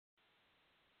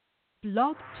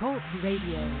Blog Talk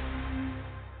Radio.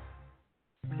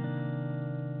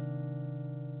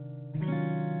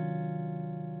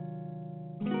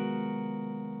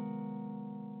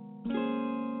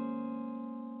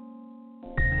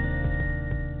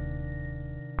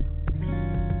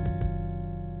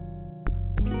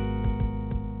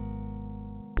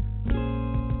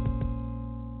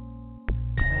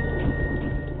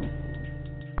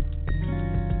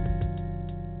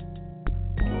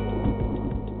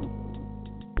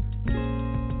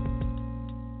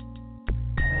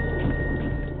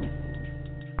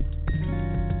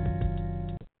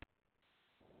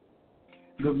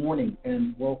 Good morning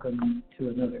and welcome to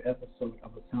another episode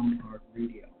of A Sound Heart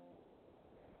Radio.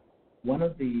 One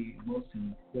of the most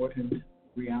important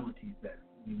realities that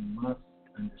we must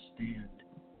understand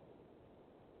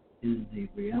is the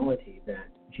reality that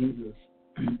Jesus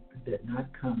did not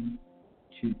come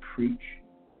to preach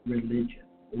religion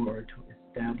or to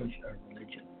establish a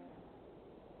religion.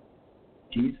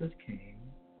 Jesus came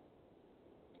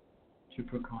to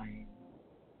proclaim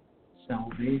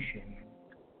salvation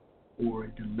or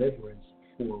deliverance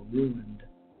for ruined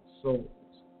souls.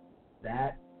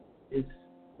 That is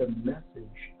the message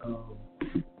of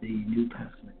the New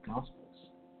Testament Gospels,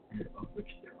 of which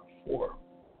there are four: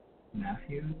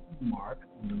 Matthew, Mark,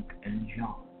 Luke, and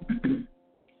John.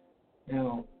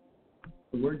 Now,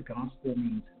 the word gospel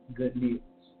means good news.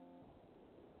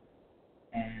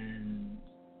 And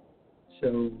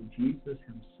so Jesus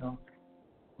himself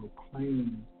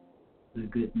proclaimed the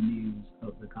good news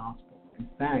of the gospel. In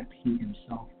fact, he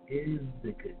himself is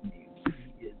the good news.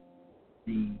 He is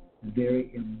the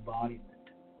very embodiment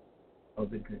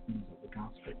of the good news of the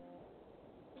gospel.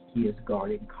 He is God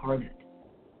incarnate.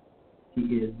 He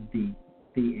is the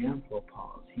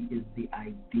anthropos. He is the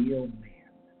ideal man,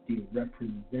 the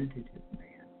representative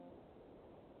man.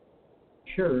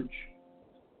 Church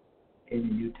in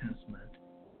the New Testament,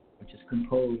 which is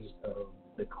composed of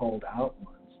the called out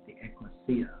ones, the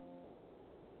ecclesia.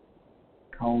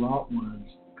 Called out ones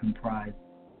comprise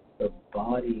the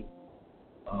body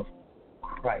of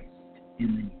Christ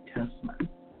in the New Testament.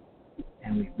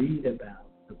 And we read about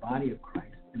the body of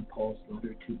Christ in Paul's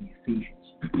letter to the Ephesians,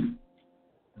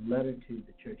 the letter to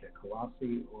the church at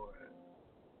Colossae, or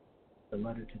the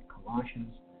letter to the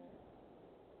Colossians,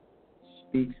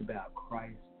 speaks about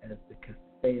Christ as the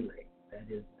kephale, that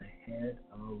is the head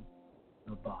of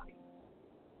the body.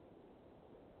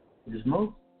 It is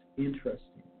most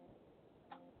interesting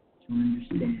to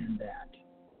understand that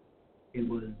it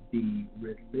was the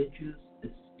religious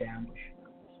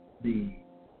establishment, the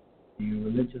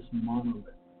religious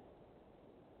monolith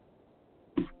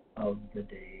of the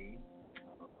day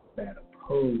that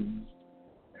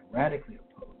radically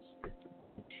opposed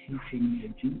the teachings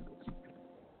of Jesus.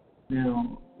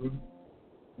 Now,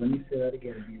 let me say that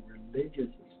again. The religious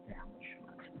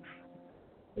establishment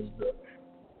is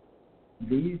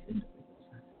these individuals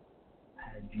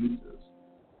had Jesus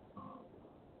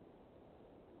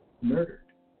murdered.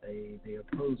 They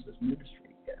opposed his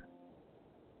ministry.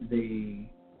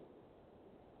 They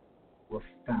were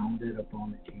founded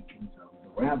upon the teachings of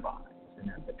the rabbis, and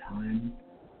at the time,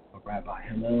 Rabbi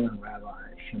Hillel and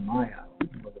Rabbi Shemaiah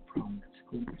were the prominent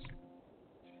schools.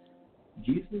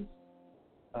 Jesus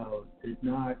did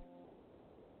not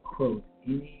quote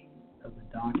any of the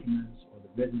documents or the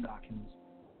written documents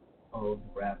of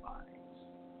the rabbis.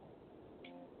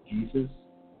 Jesus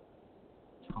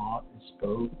taught and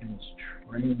spoke and was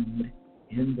trained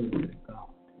in the Word of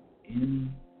God,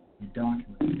 in the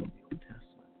documents of the Old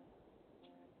Testament.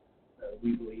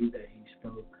 We believe that he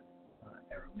spoke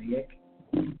Aramaic,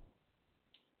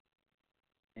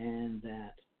 and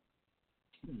that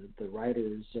the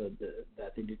writers,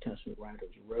 that the New Testament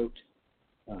writers wrote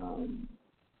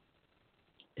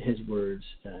his words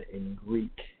in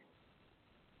Greek,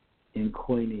 in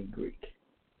Koine Greek.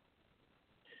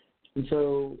 And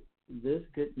so this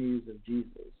good news of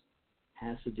Jesus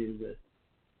has to do with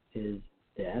his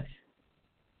death,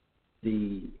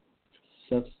 the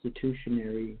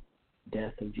substitutionary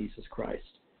death of Jesus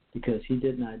Christ, because he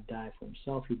did not die for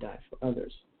himself, he died for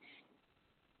others.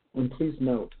 And please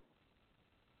note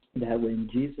that when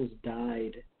Jesus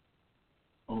died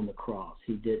on the cross,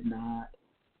 he did not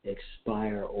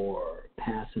expire or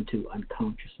pass into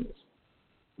unconsciousness.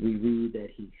 We read that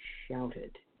he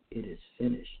shouted, "It is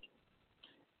finished,"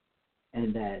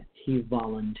 and that he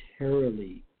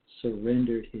voluntarily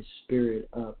surrendered his spirit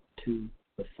up to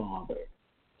the Father.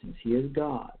 Since he is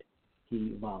God,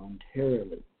 he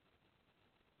voluntarily,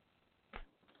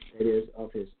 that is,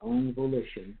 of his own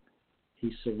volition,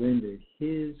 he surrendered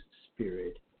his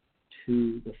spirit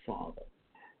to the Father.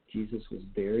 Jesus was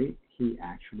buried. He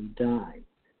actually died.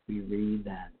 we read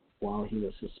that while he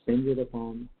was suspended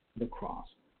upon the cross,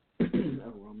 a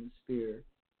Roman spear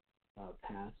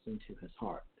passed into his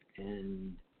heart.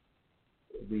 And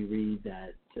we read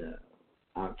that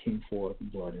out came forth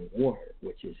blood and water,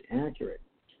 which is accurate,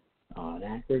 an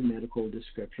accurate medical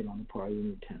description on the part of the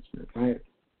New Testament writer,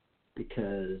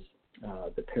 because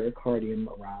the pericardium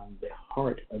around the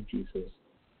heart of Jesus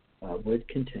would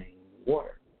contain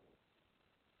water.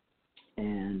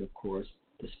 And, of course,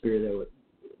 the spear that would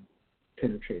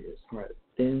penetrate his heart.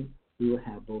 Then we would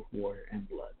have both water and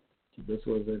blood. So this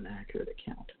was an accurate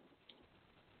account.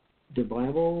 The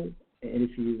Bible, and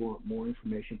if you want more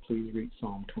information, please read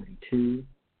Psalm 22,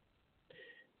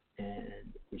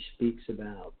 and which speaks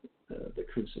about the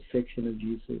crucifixion of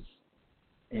Jesus.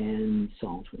 And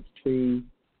Psalm 23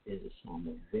 is a psalm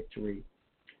of victory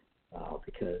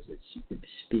because it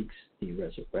speaks the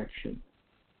resurrection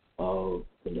of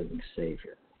the living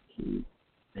Savior.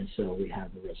 And so we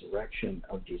have the resurrection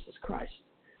of Jesus Christ,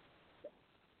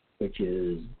 which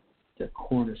is the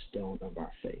cornerstone of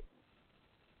our faith.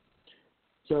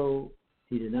 So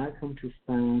he did not come to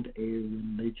found a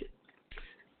religion.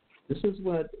 This is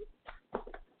what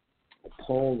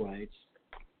Paul writes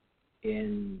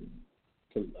in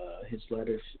his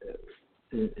letters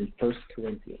in 1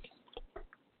 Corinthians.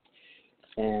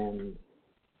 And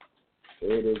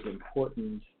it is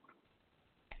important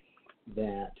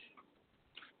that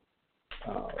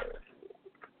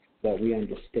we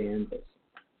understand this.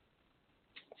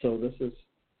 So this is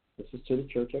to the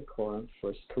church at Corinth,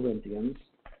 1 Corinthians,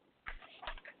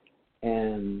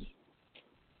 and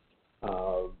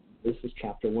this is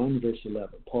chapter 1, verse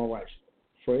 11. Paul writes,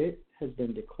 "For it has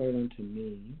been declared unto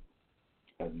me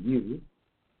of you,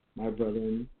 my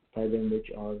brethren, by them which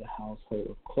are the household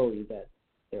of Chloe, that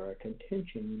there are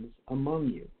contentions among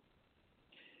you.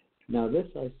 Now this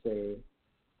I say,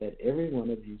 that every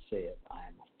one of you saith, I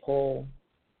am of Paul,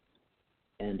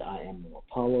 and I am of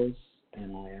Apollos,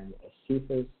 and I am of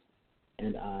Cephas,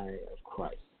 and I of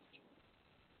Christ.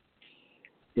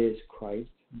 Is Christ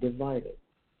divided?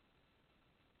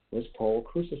 Was Paul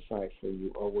crucified for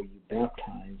you, or were you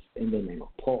baptized in the name of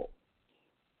Paul?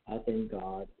 I thank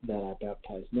God that I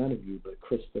baptized none of you but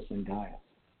Crispus and Gaius,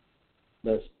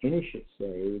 lest any should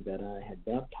say that I had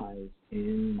baptized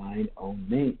in mine own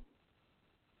name.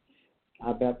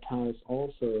 I baptized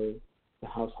also the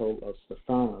household of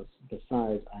Stephanas.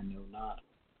 Besides, I know not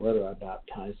whether I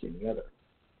baptized any other.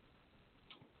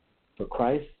 For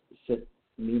Christ sent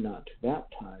me not to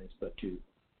baptize, but to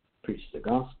preach the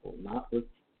gospel, not with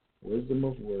wisdom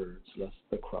of words, lest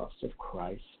the cross of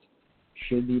Christ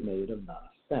should be made of none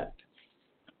effect."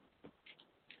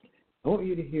 I want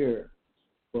you to hear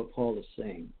what Paul is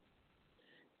saying.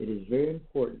 It is very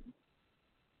important.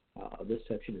 This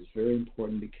section is very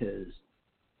important because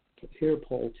here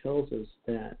Paul tells us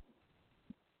that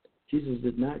Jesus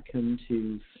did not come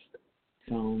to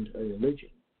found a religion.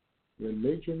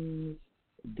 Religions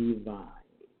divide.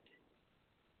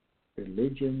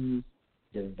 Religions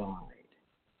divide.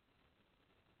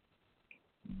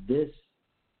 This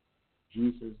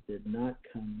Jesus did not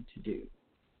come to do.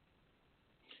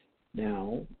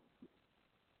 Now,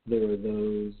 there are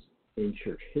those in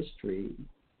church history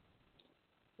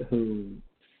who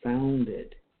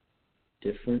founded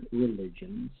different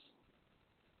religions,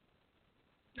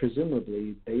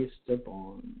 presumably based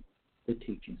upon the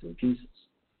teachings of Jesus.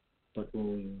 But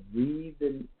when we read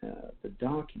the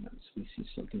documents, we see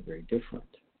something very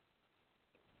different.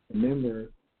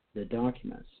 Remember, the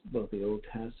documents, both the Old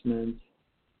Testament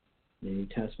and the New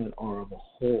Testament, are of a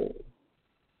whole.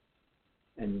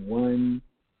 And one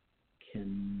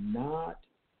cannot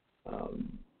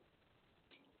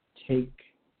take